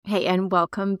Hey, and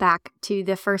welcome back to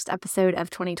the first episode of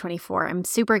 2024. I'm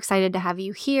super excited to have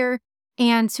you here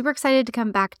and super excited to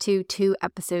come back to 2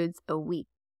 episodes a week.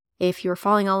 If you're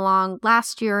following along,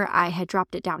 last year I had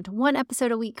dropped it down to 1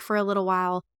 episode a week for a little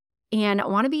while, and I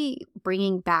want to be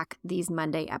bringing back these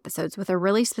Monday episodes with a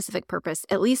really specific purpose,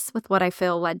 at least with what I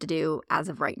feel led to do as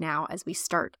of right now as we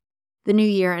start the new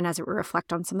year and as we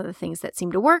reflect on some of the things that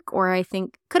seem to work or I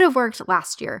think could have worked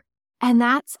last year. And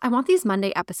I want these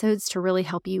Monday episodes to really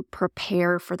help you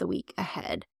prepare for the week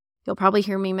ahead. You'll probably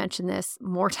hear me mention this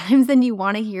more times than you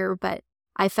want to hear, but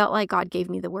I felt like God gave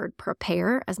me the word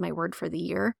prepare as my word for the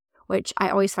year, which I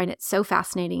always find it so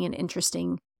fascinating and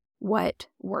interesting what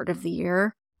word of the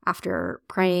year after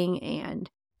praying and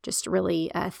just really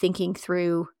thinking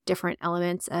through different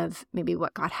elements of maybe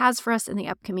what God has for us in the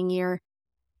upcoming year.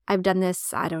 I've done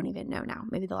this, I don't even know now,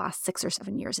 maybe the last 6 or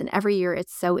 7 years. And every year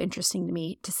it's so interesting to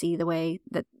me to see the way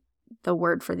that the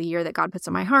word for the year that God puts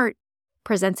on my heart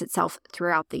presents itself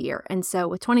throughout the year. And so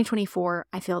with 2024,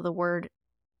 I feel the word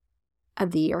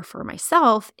of the year for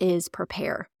myself is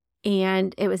prepare.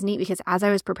 And it was neat because as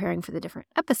I was preparing for the different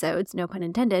episodes, no pun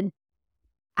intended,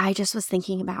 I just was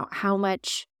thinking about how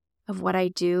much of what I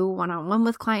do one-on-one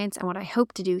with clients and what I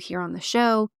hope to do here on the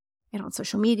show and on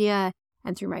social media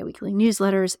and through my weekly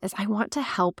newsletters is I want to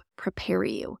help prepare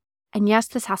you. And yes,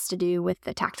 this has to do with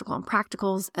the tactical and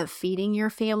practicals of feeding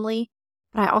your family,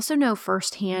 but I also know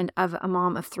firsthand of a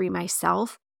mom of 3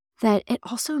 myself that it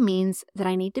also means that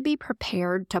I need to be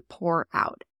prepared to pour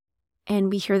out. And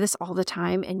we hear this all the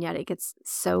time, and yet it gets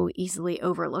so easily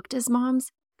overlooked as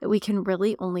moms that we can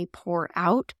really only pour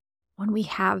out when we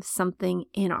have something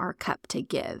in our cup to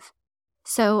give.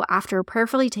 So after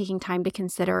prayerfully taking time to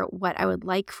consider what I would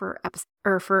like for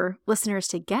listeners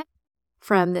to get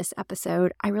from this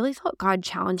episode, I really felt God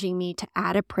challenging me to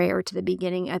add a prayer to the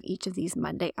beginning of each of these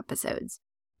Monday episodes.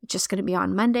 It's just going to be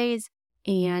on Mondays,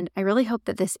 and I really hope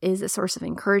that this is a source of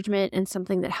encouragement and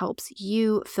something that helps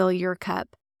you fill your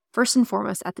cup first and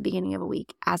foremost at the beginning of a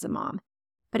week as a mom.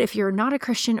 But if you're not a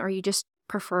Christian or you just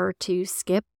prefer to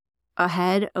skip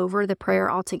ahead over the prayer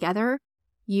altogether,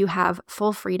 you have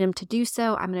full freedom to do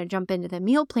so. I'm going to jump into the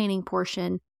meal planning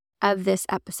portion of this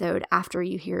episode after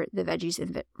you hear the Veggies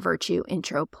and Virtue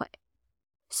intro play.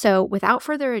 So without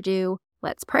further ado,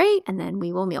 let's pray and then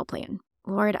we will meal plan.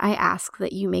 Lord, I ask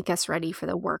that you make us ready for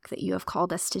the work that you have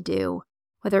called us to do,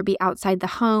 whether it be outside the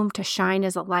home to shine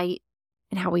as a light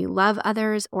in how we love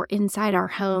others or inside our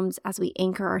homes as we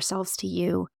anchor ourselves to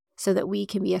you so that we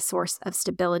can be a source of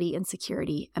stability and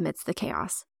security amidst the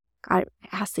chaos. God,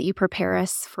 I ask that you prepare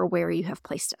us for where you have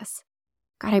placed us.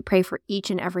 God, I pray for each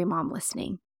and every mom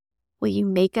listening. Will you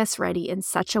make us ready in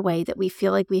such a way that we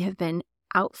feel like we have been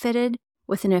outfitted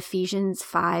with an Ephesians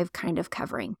 5 kind of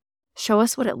covering? Show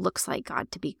us what it looks like, God,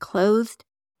 to be clothed,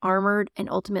 armored, and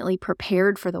ultimately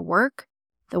prepared for the work,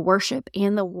 the worship,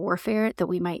 and the warfare that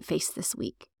we might face this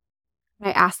week. I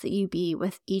ask that you be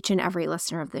with each and every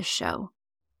listener of this show.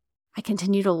 I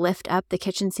continue to lift up the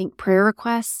kitchen sink prayer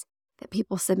requests that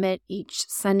people submit each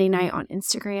Sunday night on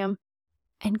Instagram.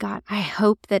 And God, I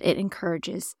hope that it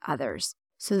encourages others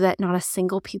so that not a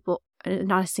single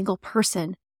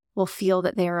person will feel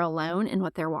that they are alone in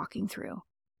what they're walking through.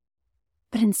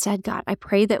 But instead, God, I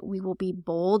pray that we will be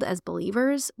bold as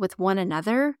believers with one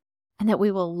another and that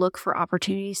we will look for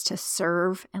opportunities to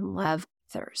serve and love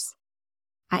others.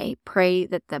 I pray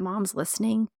that the moms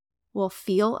listening will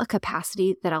feel a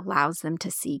capacity that allows them to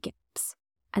see gaps.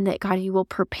 And that, God, you will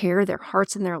prepare their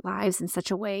hearts and their lives in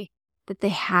such a way that they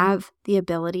have the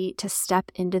ability to step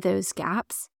into those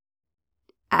gaps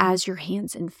as your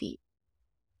hands and feet.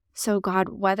 So, God,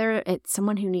 whether it's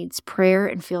someone who needs prayer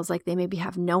and feels like they maybe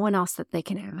have no one else that they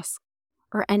can ask,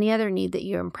 or any other need that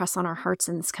you impress on our hearts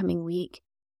in this coming week,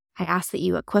 I ask that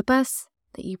you equip us,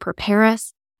 that you prepare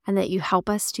us, and that you help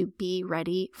us to be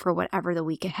ready for whatever the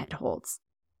week ahead holds.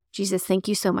 Jesus, thank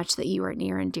you so much that you are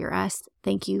near and dear us.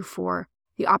 Thank you for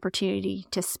the opportunity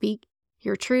to speak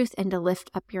your truth and to lift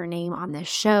up your name on this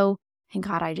show. And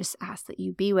God, I just ask that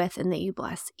you be with and that you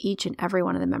bless each and every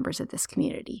one of the members of this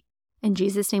community. In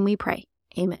Jesus' name we pray.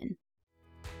 Amen.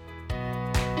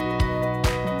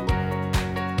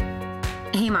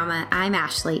 Hey Mama, I'm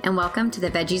Ashley, and welcome to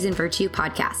the Veggies and Virtue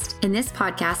podcast. In this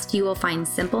podcast, you will find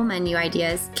simple menu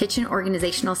ideas, kitchen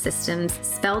organizational systems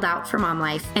spelled out for mom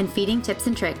life, and feeding tips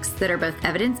and tricks that are both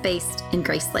evidence-based and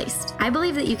grace-laced. I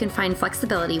believe that you can find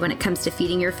flexibility when it comes to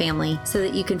feeding your family so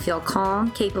that you can feel calm,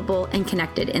 capable, and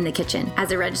connected in the kitchen.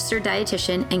 As a registered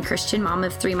dietitian and Christian mom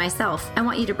of 3 myself, I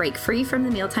want you to break free from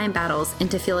the mealtime battles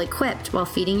and to feel equipped while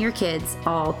feeding your kids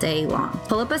all day long.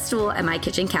 Pull up a stool at my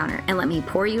kitchen counter and let me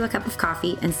pour you a cup of coffee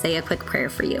coffee and say a quick prayer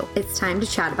for you. It's time to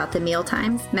chat about the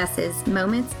mealtimes, messes,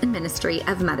 moments, and ministry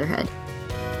of motherhood.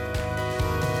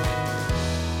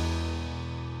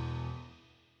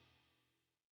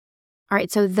 All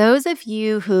right, so those of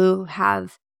you who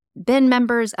have been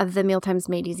members of the Mealtimes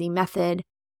Made Easy method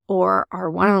or are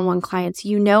one-on-one clients,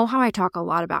 you know how I talk a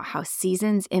lot about how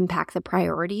seasons impact the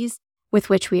priorities with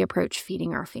which we approach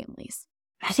feeding our families.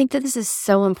 I think that this is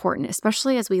so important,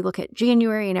 especially as we look at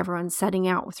January and everyone's setting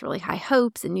out with really high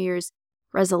hopes and New Year's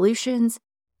resolutions,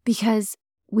 because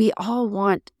we all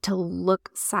want to look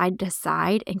side to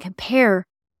side and compare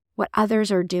what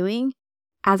others are doing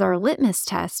as our litmus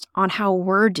test on how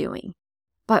we're doing.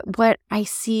 But what I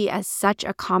see as such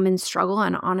a common struggle,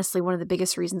 and honestly one of the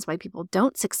biggest reasons why people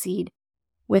don't succeed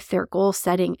with their goal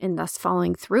setting and thus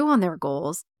following through on their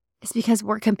goals, is because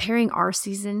we're comparing our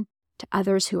season to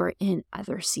others who are in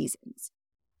other seasons.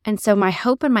 And so my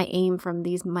hope and my aim from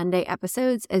these Monday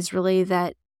episodes is really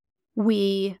that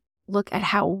we look at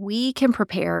how we can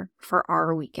prepare for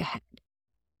our week ahead.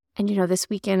 And this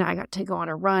weekend I got to go on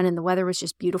a run and the weather was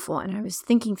just beautiful. And I was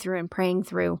thinking through and praying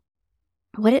through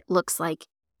what it looks like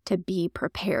to be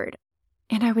prepared.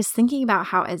 And I was thinking about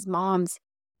how as moms,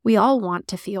 we all want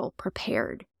to feel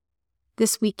prepared.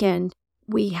 This weekend,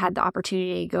 we had the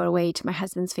opportunity to go away to my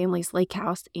husband's family's lake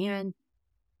house, and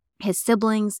his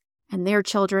siblings and their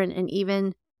children and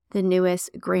even the newest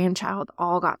grandchild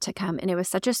all got to come. And it was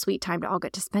such a sweet time to all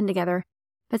get to spend together.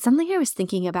 But something I was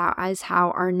thinking about is how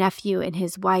our nephew and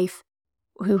his wife,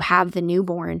 who have the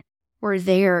newborn, were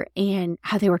there, and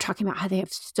how they were talking about how they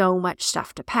have so much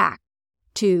stuff to pack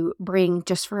to bring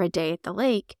just for a day at the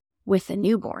lake with the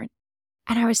newborn.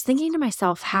 And I was thinking to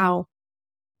myself how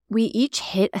we each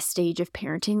hit a stage of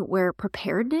parenting where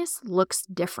preparedness looks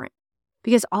different,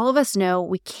 because all of us know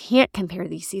we can't compare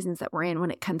these seasons that we're in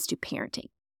when it comes to parenting.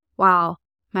 While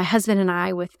my husband and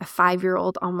I, with a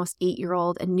 5-year-old, almost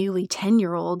 8-year-old, and newly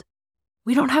 10-year-old,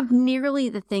 we don't have nearly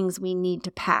the things we need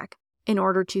to pack in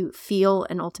order to feel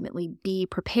and ultimately be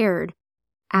prepared,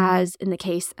 as in the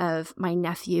case of my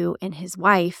nephew and his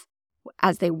wife,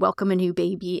 as they welcome a new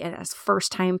baby and as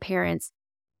first-time parents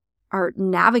are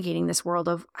navigating this world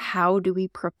of how do we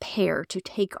prepare to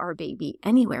take our baby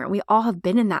anywhere. And we all have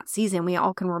been in that season. We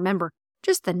all can remember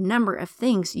just the number of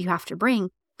things you have to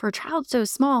bring for a child so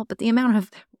small, but the amount of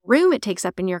room it takes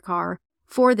up in your car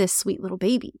for this sweet little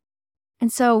baby. And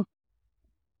so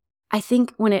I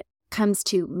think when it comes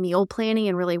to meal planning,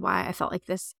 and really why I felt like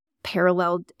this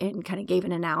paralleled and kind of gave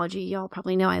an analogy. Y'all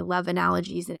probably know I love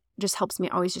analogies. It just helps me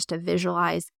always just to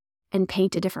visualize and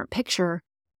paint a different picture.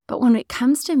 But when it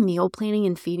comes to meal planning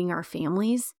and feeding our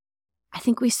families, I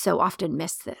think we so often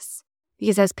miss this.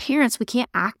 Because as parents, we can't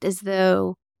act as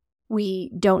though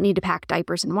we don't need to pack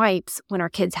diapers and wipes when our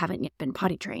kids haven't yet been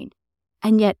potty trained.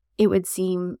 And yet it would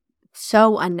seem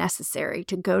so unnecessary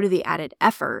to go to the added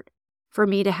effort for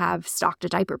me to have stocked a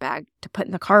diaper bag to put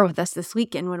in the car with us this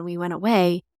weekend when we went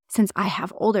away, since I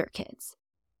have older kids.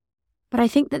 But I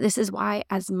think that this is why,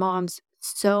 as moms,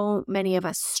 so many of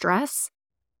us stress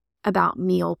about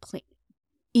meal planning.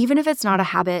 Even if it's not a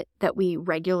habit that we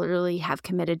regularly have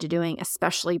committed to doing,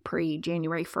 especially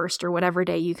pre-January 1st or whatever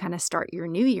day you kind of start your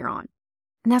new year on.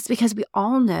 And that's because we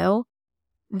all know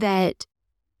that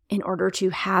in order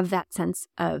to have that sense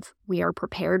of we are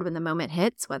prepared when the moment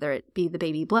hits, whether it be the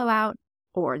baby blowout,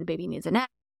 or the baby needs a nap,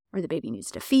 or the baby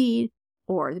needs to feed,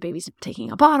 or the baby's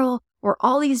taking a bottle, or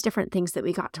all these different things that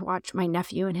we got to watch my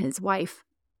nephew and his wife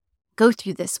go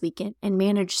through this weekend and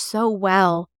manage so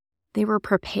well. They were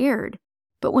prepared.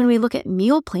 But when we look at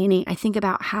meal planning, I think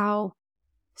about how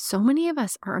so many of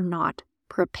us are not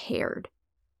prepared.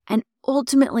 And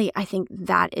ultimately, I think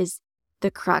that is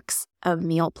the crux of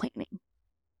meal planning.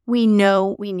 We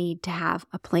know we need to have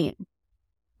a plan.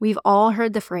 We've all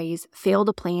heard the phrase, fail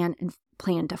to plan and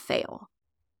plan to fail.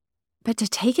 But to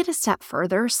take it a step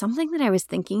further, something that I was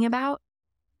thinking about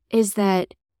is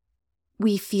that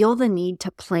we feel the need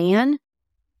to plan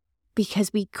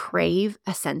because we crave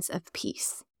a sense of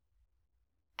peace.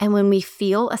 And when we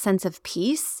feel a sense of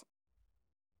peace,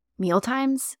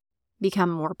 mealtimes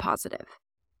become more positive.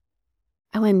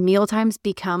 And when mealtimes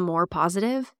become more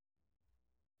positive,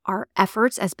 our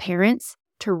efforts as parents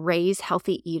to raise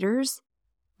healthy eaters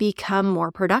become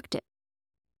more productive.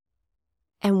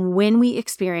 And when we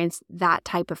experience that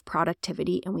type of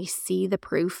productivity and we see the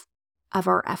proof of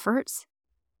our efforts,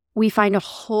 we find a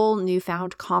whole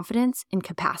newfound confidence and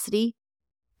capacity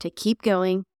to keep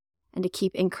going and to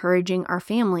keep encouraging our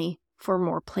family for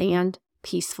more planned,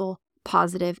 peaceful,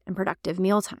 positive, and productive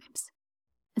mealtimes.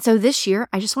 And so this year,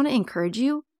 I just want to encourage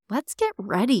you, let's get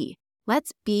ready.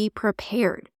 Let's be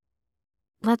prepared.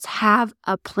 Let's have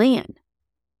a plan.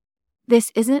 This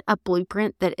isn't a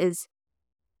blueprint that is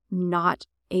not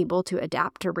able to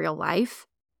adapt to real life.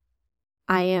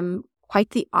 I am quite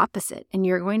the opposite, and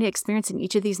you're going to experience in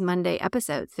each of these Monday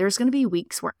episodes. There's going to be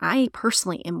weeks where I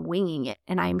personally am winging it,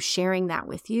 and I am sharing that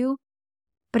with you.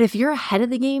 But if you're ahead of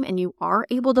the game and you are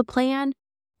able to plan,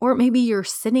 or maybe you're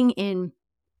sitting in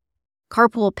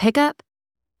carpool pickup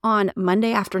on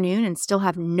Monday afternoon and still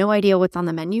have no idea what's on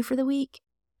the menu for the week,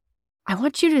 I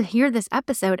want you to hear this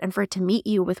episode and for it to meet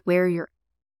you with where you're at.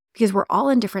 Because we're all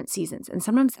in different seasons, and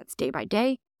sometimes that's day by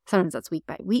day, sometimes that's week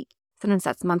by week, sometimes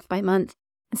that's month by month,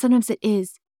 and sometimes it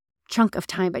is chunk of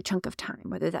time by chunk of time,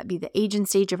 whether that be the age and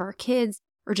stage of our kids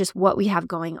or just what we have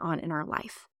going on in our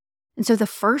life. And so the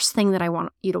first thing that I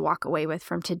want you to walk away with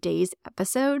from today's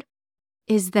episode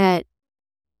is that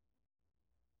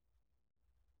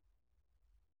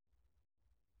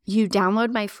you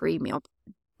download my free meal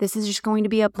plan. This is just going to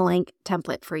be a blank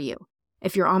template for you.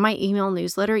 If you're on my email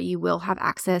newsletter, you will have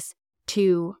access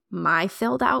to my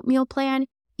filled out meal plan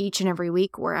each and every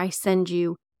week, where I send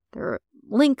you the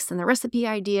links and the recipe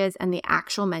ideas and the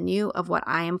actual menu of what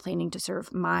I am planning to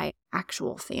serve my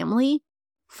actual family,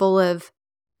 full of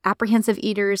apprehensive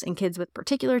eaters and kids with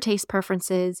particular taste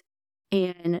preferences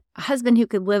and a husband who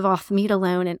could live off meat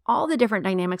alone and all the different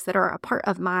dynamics that are a part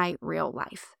of my real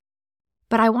life.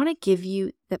 But I want to give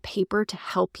you the paper to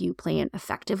help you plan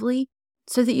effectively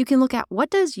so that you can look at, what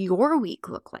does your week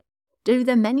look like? Do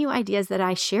the menu ideas that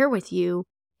I share with you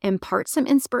impart some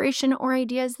inspiration or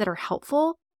ideas that are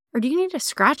helpful? Or do you need to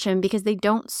scratch them because they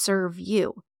don't serve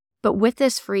you? But with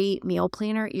this free meal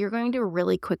planner, you're going to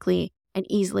really quickly and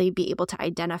easily be able to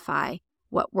identify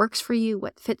what works for you,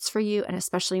 what fits for you, and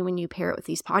especially when you pair it with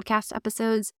these podcast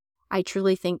episodes, I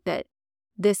truly think that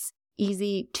this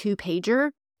easy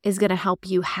 2-pager is going to help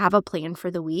you have a plan for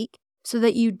the week so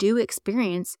that you do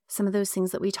experience some of those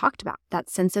things that we talked about, that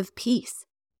sense of peace,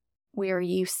 where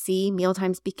you see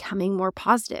mealtimes becoming more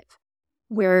positive,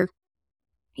 where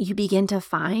you begin to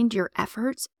find your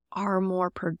efforts are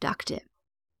more productive.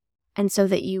 And so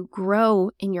that you grow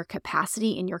in your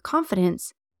capacity and your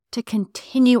confidence to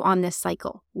continue on this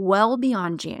cycle well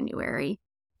beyond January,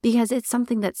 because it's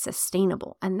something that's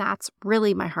sustainable. And that's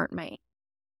really my heart and my aim.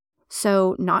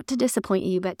 So not to disappoint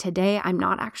you, but today I'm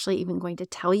not actually even going to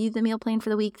tell you the meal plan for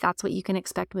the week. That's what you can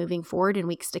expect moving forward in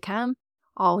weeks to come.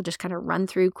 I'll just kind of run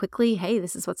through quickly, hey,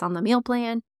 this is what's on the meal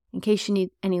plan, in case you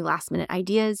need any last minute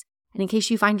ideas. And in case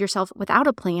you find yourself without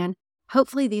a plan,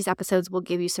 hopefully these episodes will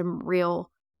give you some real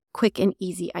quick and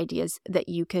easy ideas that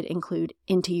you could include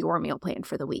into your meal plan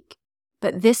for the week.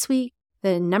 But this week,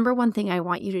 the number one thing I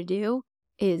want you to do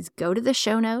is go to the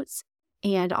show notes,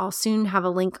 and I'll soon have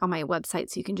a link on my website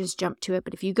so you can just jump to it.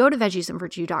 But if you go to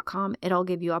veggiesandvirtue.com, it'll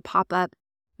give you a pop-up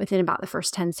within about the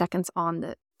first 10 seconds on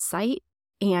the site,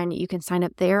 and you can sign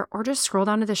up there, or just scroll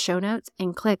down to the show notes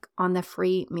and click on the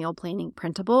free meal planning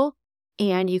printable,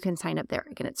 and you can sign up there.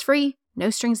 Again, it's free,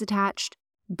 no strings attached,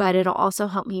 but it'll also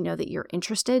help me know that you're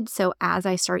interested. So as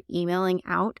I start emailing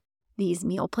out these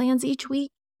meal plans each week,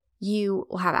 you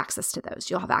will have access to those.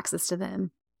 You'll have access to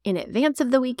them in advance of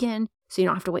the weekend, so you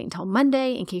don't have to wait until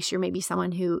Monday in case you're maybe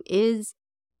someone who is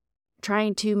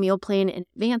trying to meal plan in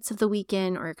advance of the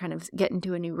weekend or kind of get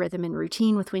into a new rhythm and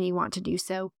routine with when you want to do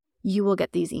so. You will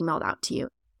get these emailed out to you.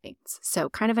 So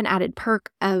kind of an added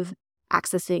perk of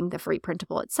accessing the free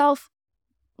printable itself,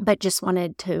 but just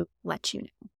wanted to let you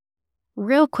know.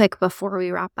 Real quick before we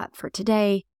wrap up for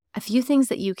today, a few things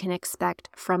that you can expect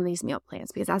from these meal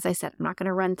plans, because as I said, I'm not going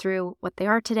to run through what they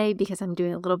are today because I'm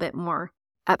doing a little bit more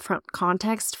upfront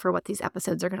context for what these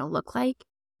episodes are going to look like.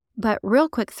 But real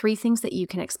quick, 3 things that you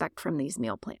can expect from these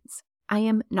meal plans. I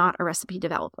am not a recipe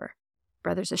developer.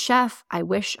 Brother's a chef. I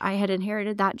wish I had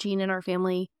inherited that gene in our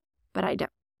family, but I don't.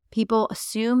 People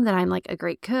assume that I'm like a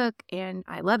great cook and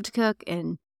I love to cook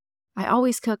and I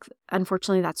always cook.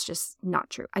 Unfortunately, that's just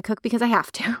not true. I cook because I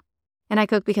have to. And I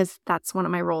cook because that's one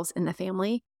of my roles in the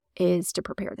family, is to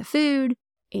prepare the food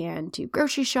and to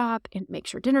grocery shop and make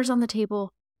sure dinner's on the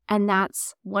table. And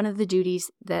that's one of the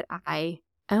duties that I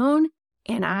own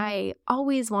and I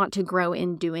always want to grow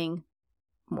in doing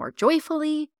more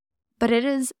joyfully, but it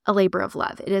is a labor of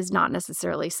love. It is not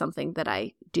necessarily something that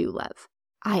I do love.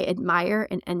 I admire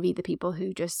and envy the people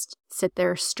who just sit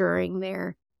there stirring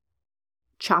their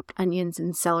chopped onions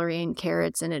and celery and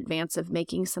carrots in advance of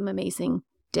making some amazing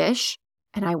dish,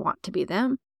 and I want to be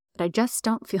them. But I just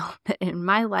don't feel that in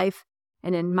my life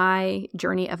and in my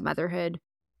journey of motherhood,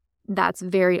 that's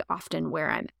very often where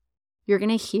I'm at. You're going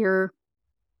to hear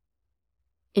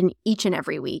in each and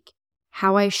every week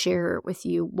how I share with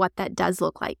you what that does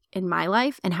look like in my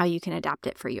life and how you can adapt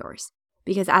it for yours.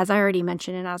 Because as I already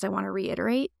mentioned, and as I want to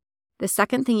reiterate, The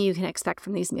second thing you can expect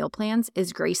from these meal plans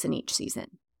is grace in each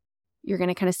season. You're going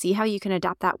to kind of see how you can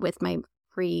adapt that with my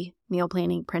free meal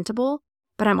planning printable,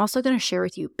 but I'm also going to share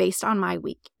with you, based on my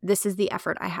week, this is the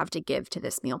effort I have to give to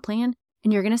this meal plan,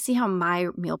 and you're going to see how my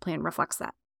meal plan reflects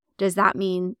that. Does that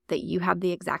mean that you have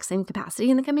the exact same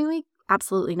capacity in the coming week?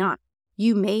 Absolutely not.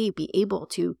 You may be able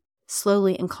to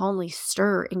slowly and calmly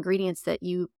stir ingredients that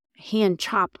you hand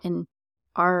chop and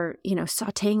are,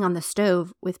 sauteing on the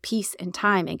stove with peace and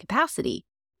time and capacity.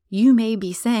 You may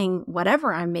be saying,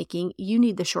 whatever I'm making, you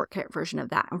need the shortcut version of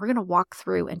that. And we're going to walk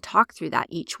through and talk through that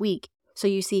each week so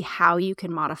you see how you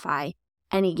can modify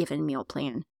any given meal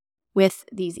plan with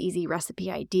these easy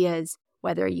recipe ideas,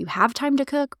 whether you have time to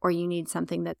cook or you need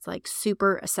something that's like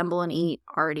super assemble and eat,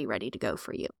 already ready to go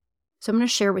for you. So I'm going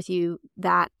to share with you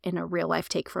that in a real life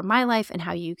take from my life and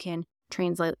how you can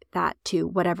translate that to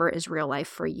whatever is real life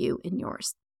for you and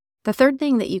yours. The third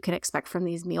thing that you can expect from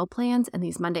these meal plans and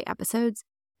these Monday episodes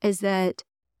is that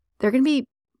they're going to be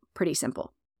pretty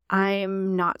simple.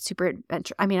 I'm not super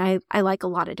adventurous. I mean, I like a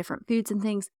lot of different foods and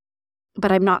things,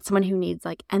 but I'm not someone who needs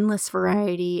like endless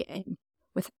variety. And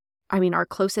our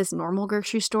closest normal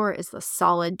grocery store is the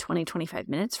solid 20-25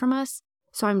 minutes from us.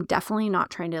 So I'm definitely not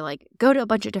trying to like go to a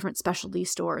bunch of different specialty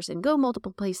stores and go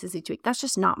multiple places each week. That's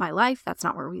just not my life. That's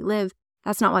not where we live.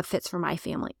 That's not what fits for my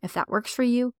family. If that works for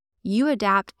you, you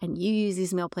adapt and you use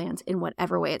these meal plans in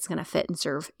whatever way it's going to fit and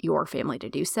serve your family to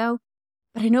do so.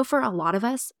 But I know for a lot of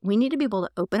us, we need to be able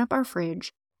to open up our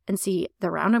fridge and see the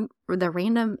random,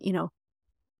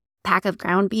 pack of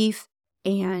ground beef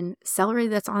and celery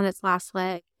that's on its last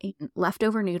leg, and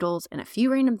leftover noodles, and a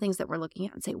few random things that we're looking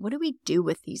at and say, what do we do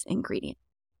with these ingredients?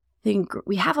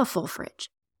 We have a full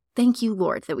fridge. Thank you,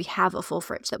 Lord, that we have a full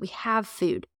fridge, that we have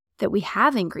food, that we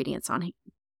have ingredients on hand.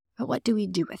 But what do we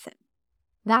do with it?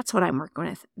 That's what I'm working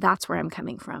with. That's where I'm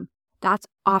coming from. That's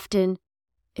often,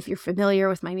 if you're familiar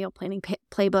with my meal planning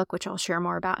playbook, which I'll share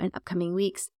more about in upcoming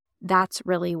weeks, that's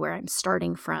really where I'm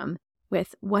starting from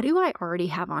with what do I already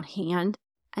have on hand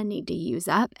and need to use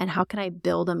up, and how can I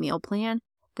build a meal plan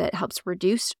that helps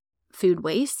reduce food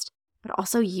waste, but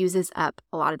also uses up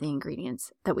a lot of the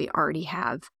ingredients that we already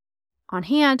have on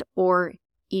hand or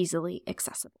easily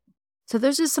accessible. So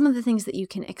those are some of the things that you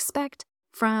can expect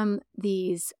from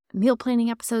these meal planning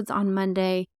episodes on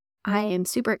Monday. I am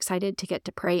super excited to get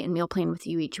to pray and meal plan with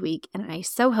you each week, and I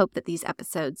so hope that these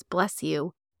episodes bless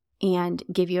you and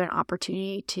give you an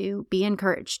opportunity to be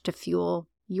encouraged to fuel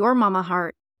your mama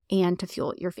heart and to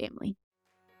fuel your family.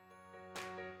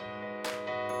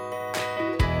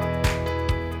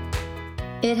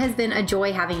 It has been a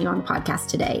joy having you on the podcast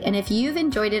today. And if you've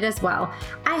enjoyed it as well,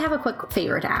 I have a quick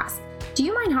favor to ask. Do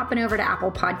you mind hopping over to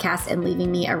Apple Podcasts and leaving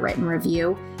me a written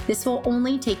review? This will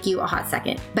only take you a hot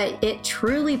second, but it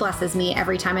truly blesses me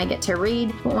every time I get to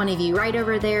read what one of you write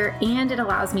over there, and it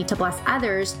allows me to bless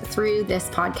others through this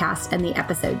podcast and the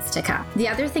episodes to come. The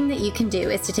other thing that you can do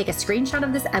is to take a screenshot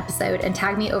of this episode and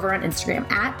tag me over on Instagram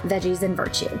at Veggies and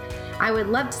Virtue. I would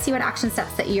love to see what action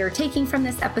steps that you're taking from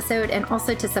this episode, and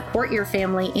also to support your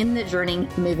family in the journey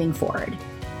moving forward.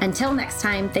 Until next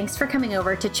time, thanks for coming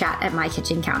over to chat at my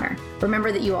kitchen counter.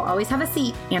 Remember that you will always have a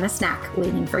seat and a snack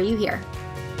waiting for you here.